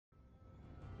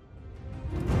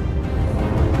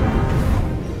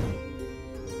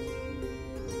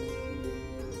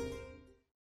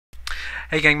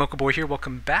Hey gang, Mocha Boy here.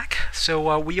 Welcome back.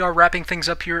 So we are wrapping things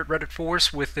up here at Reddit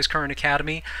Force with this current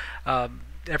academy.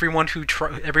 Everyone who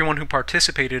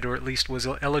participated, or at least was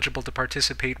eligible to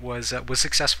participate, was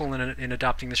successful in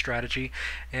adopting the strategy,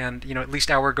 and at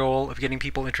least our goal of getting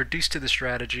people introduced to the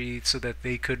strategy so that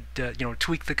they could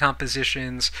tweak the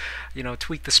compositions,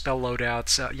 tweak the spell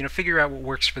loadouts, figure out what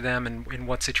works for them and in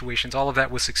what situations. All of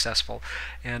that was successful,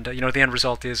 and the end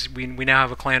result is we now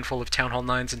have a clan full of Town Hall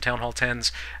 9s and Town Hall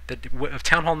 10s of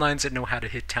Town Hall 9s that know how to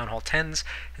hit Town Hall 10s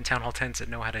and Town Hall 10s that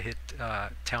know how to hit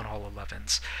Town Hall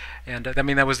 11s. And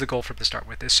that was the goal from the start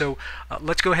with this. So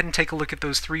let's go ahead and take a look at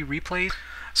those three replays.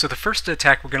 So the first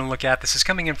attack we're going to look at, this is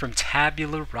coming in from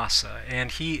Tabula Rasa,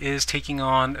 and he is taking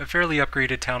on a fairly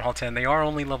upgraded Town Hall 10. They are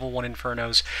only level 1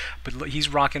 Infernos, but he's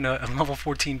rocking a level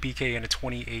 14 BK and a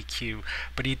 20 AQ.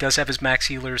 But he does have his max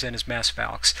healers and his mass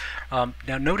Valks.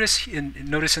 Now notice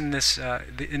in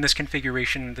this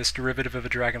configuration, this derivative of a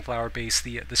Dragonflower base,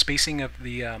 the spacing of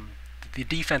the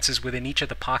defenses within each of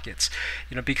the pockets.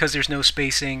 Because there's no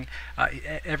spacing,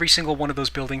 every single one of those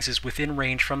buildings is within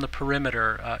range from the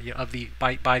perimeter of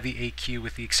by the AQ,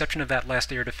 with the exception of that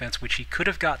last air defense, which he could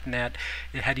have gotten at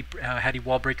had he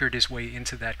wall breakered his way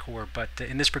into that core. But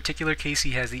in this particular case,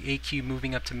 he has the AQ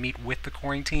moving up to meet with the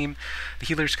coring team. The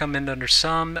healers come in under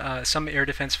some air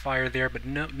defense fire there, but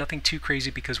nothing too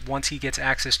crazy, because once he gets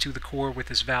access to the core with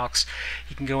his Valks,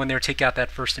 he can go in there, take out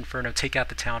that first Inferno, take out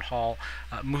the Town Hall,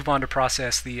 move on to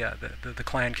process the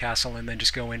clan castle, and then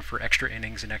just go in for extra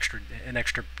innings and extra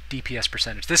DPS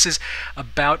percentage. This is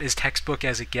about as textbook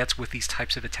as it gets with these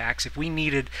types of attacks. If we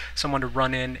needed someone to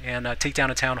run in and take down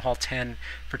a Town Hall 10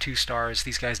 for 2 stars,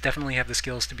 these guys definitely have the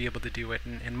skills to be able to do it.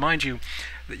 And mind you,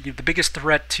 the biggest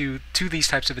threat to these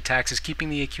types of attacks is keeping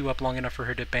the AQ up long enough for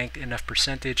her to bank enough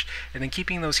percentage, and then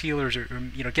keeping those healers, or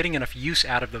getting enough use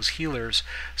out of those healers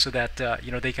so that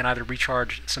they can either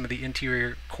recharge some of the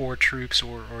interior core troops,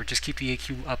 or just keep the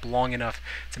AQ up long enough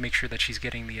to make sure that she's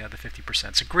getting the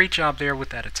 50%. So great job there with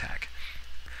that attack.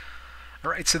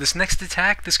 Alright, so this next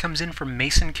attack, this comes in from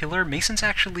Mason Killer. Mason's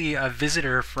actually a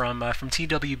visitor from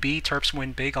TWB, Terps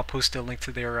Win Big. I'll post a link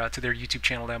to their YouTube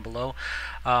channel down below.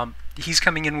 He's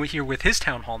coming in here with his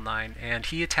Town Hall 9, and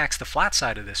he attacks the flat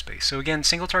side of this base. So again,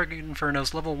 single target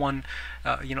Infernos, level 1,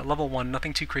 level 1,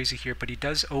 nothing too crazy here, but he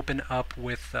does open up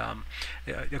with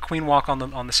a Queen Walk on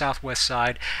the southwest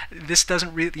side. This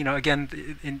doesn't really,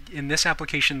 again, in this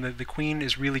application, the Queen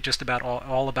is really just about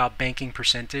all about banking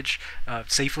percentage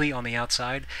safely on the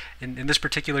outside. In this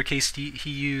particular case, he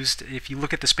used, if you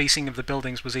look at the spacing of the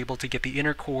buildings, was able to get the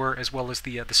inner core as well as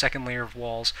the second layer of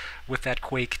walls with that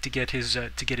Quake to get his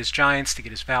Giants, to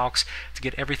get his Valks, to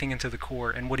get everything into the core.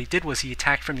 And what he did was he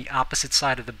attacked from the opposite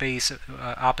side of the base,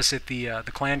 opposite the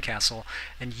clan castle,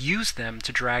 and used them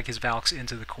to drag his Valks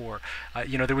into the core.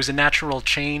 There was a natural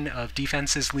chain of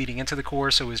defenses leading into the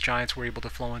core, so his Giants were able to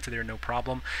flow into there no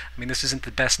problem. I mean, this isn't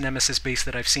the best Nemesis base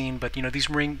that I've seen, but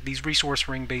these resource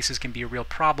ring bases can be a real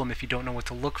problem if you don't know what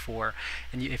to look for,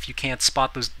 and if you can't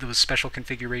spot those special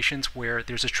configurations where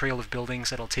there's a trail of buildings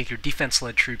that'll take your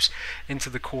defense-led troops into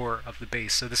the core of the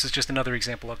base. So this is just another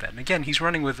example of that. And again, he's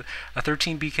running with a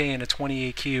 13 BK and a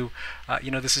 20 AQ.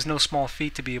 This is no small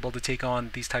feat to be able to take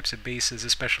on these types of bases,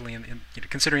 especially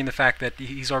considering the fact that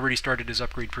he's already started his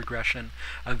upgrade progression.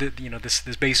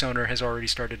 This base owner has already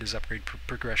started his upgrade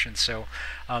progression. So,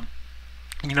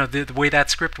 the way that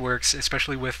script works,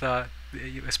 especially with your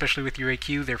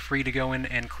AQ, they're free to go in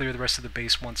and clear the rest of the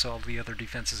base once all the other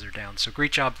defenses are down. So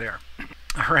great job there.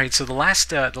 Alright, so the last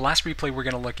replay we're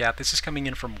going to look at, this is coming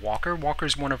in from Walker.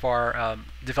 Walker's one of our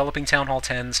developing Town Hall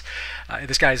 10s.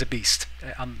 This guy is a beast.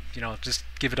 Just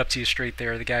give it up to you straight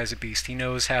there. The guy is a beast. He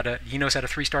knows how to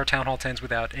 3-star Town Hall 10s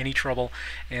without any trouble,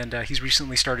 and he's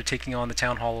recently started taking on the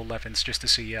Town Hall 11s just to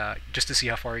see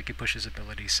how far he could push his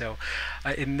abilities. So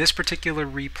in this particular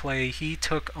replay, he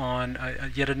took on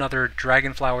yet another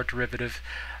Dragonflower derivative.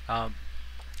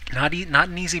 Not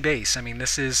an easy base. I mean,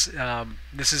 this is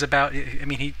about. I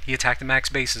mean, he attacked the max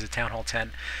base as a Town Hall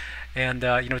 10, and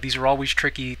these are always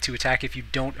tricky to attack if you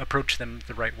don't approach them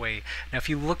the right way. Now, if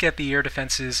you look at the air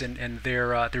defenses and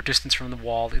their distance from the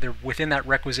wall, they're within that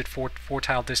requisite four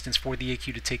tile distance for the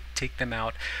AQ to take them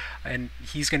out. And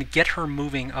he's going to get her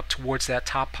moving up towards that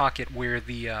top pocket where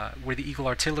the Eagle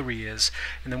Artillery is,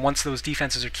 and then once those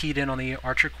defenses are keyed in on the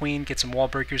Archer Queen, get some wall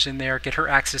breakers in there, get her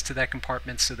access to that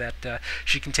compartment so that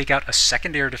she can take out a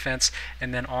second air defense,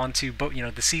 and then on to both the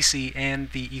CC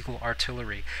and the Eagle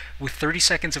Artillery. With 30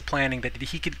 seconds of planning, that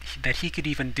he could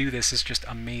even do this is just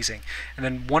amazing. And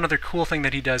then one other cool thing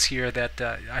that he does here that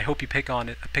I hope you pick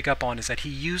up on is that he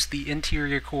used the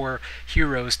interior core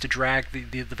heroes to drag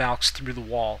the Valks through the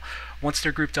wall. once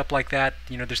they're grouped up like that,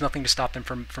 there's nothing to stop them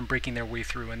from breaking their way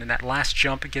through. And then that last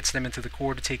jump, it gets them into the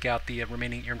core to take out the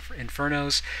remaining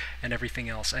infernos and everything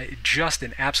else. Just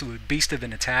an absolute beast of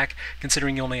an attack,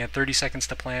 considering you only had 30 seconds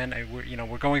to plan.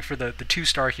 We're going for the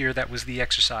 2-star here. That was the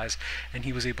exercise, and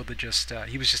he was able to just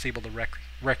able to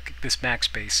wreck this max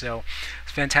base. So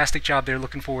fantastic job there.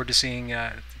 Looking forward to seeing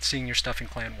your stuff in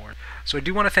Clan War. So I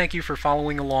do want to thank you for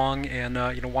following along and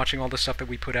watching all the stuff that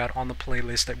we put out on the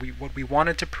playlist. What we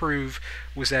wanted to prove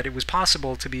was that it was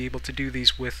possible to be able to do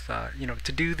these with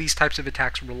to do these types of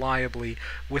attacks reliably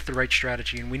with the right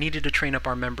strategy, and we needed to train up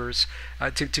our members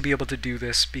to be able to do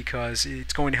this, because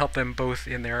it's going to help them both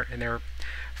in their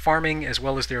farming as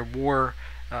well as their war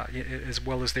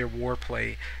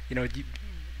play.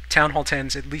 Town Hall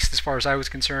 10s, at least as far as I was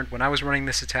concerned, when I was running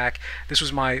this attack, this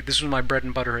was my bread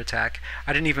and butter attack.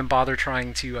 I didn't even bother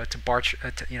trying to barch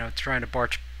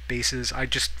bases. I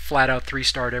just flat out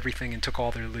 3-starred everything and took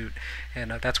all their loot,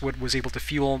 and that's what was able to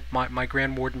fuel my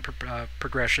Grand Warden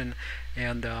progression,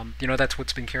 and that's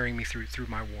what's been carrying me through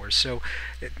my wars. So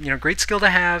great skill to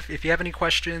have. If you have any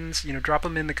questions, drop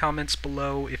them in the comments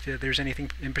below. If there's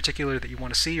anything in particular that you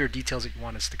want to see or details that you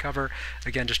want us to cover,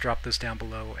 again, just drop those down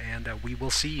below, and we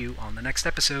will see you on the next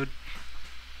episode.